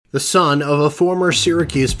The son of a former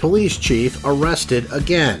Syracuse police chief arrested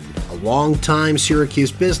again. A longtime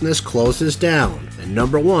Syracuse business closes down, and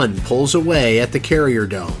number one pulls away at the Carrier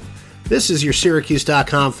Dome. This is your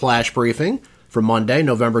Syracuse.com flash briefing for Monday,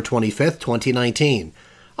 November 25th, 2019.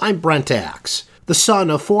 I'm Brent Axe. The son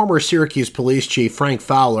of former Syracuse police chief Frank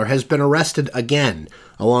Fowler has been arrested again,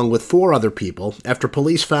 along with 4 other people, after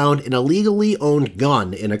police found an illegally owned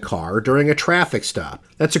gun in a car during a traffic stop.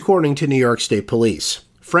 That's according to New York State Police.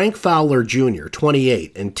 Frank Fowler Jr.,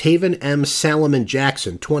 28, and Taven M. Salomon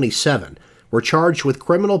Jackson, 27, were charged with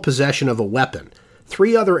criminal possession of a weapon.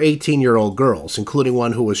 3 other 18-year-old girls, including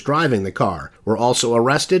one who was driving the car, were also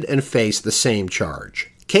arrested and faced the same charge.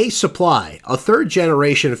 Case Supply, a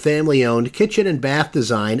third-generation family-owned kitchen and bath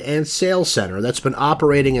design and sales center that's been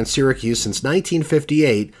operating in Syracuse since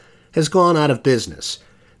 1958, has gone out of business.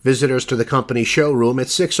 Visitors to the company's showroom at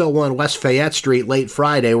 601 West Fayette Street late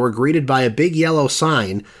Friday were greeted by a big yellow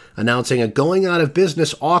sign announcing a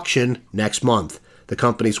going-out-of-business auction next month. The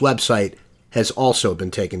company's website has also been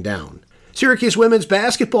taken down. Syracuse women's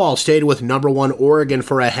basketball stayed with number 1 Oregon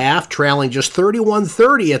for a half, trailing just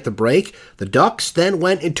 31-30 at the break. The Ducks then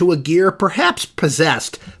went into a gear perhaps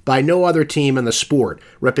possessed by no other team in the sport,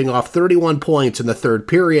 ripping off 31 points in the third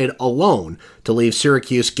period alone to leave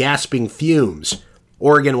Syracuse gasping fumes.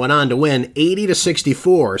 Oregon went on to win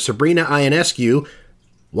 80-64. Sabrina Ionescu,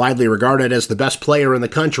 widely regarded as the best player in the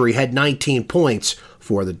country, had 19 points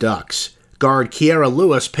for the Ducks. Guard Kiera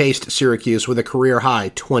Lewis paced Syracuse with a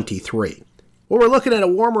career-high 23. Well, we're looking at a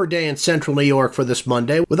warmer day in central New York for this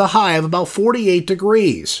Monday, with a high of about 48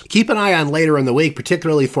 degrees. Keep an eye on later in the week,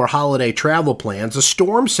 particularly for holiday travel plans. A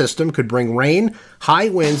storm system could bring rain, high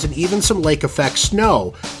winds, and even some lake-effect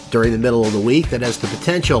snow during the middle of the week that has the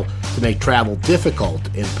potential to make travel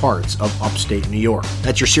difficult in parts of upstate New York.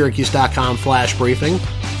 That's your Syracuse.com flash briefing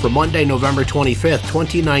for Monday, November 25th,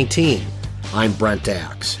 2019. I'm Brent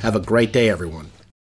Axe. Have a great day, everyone.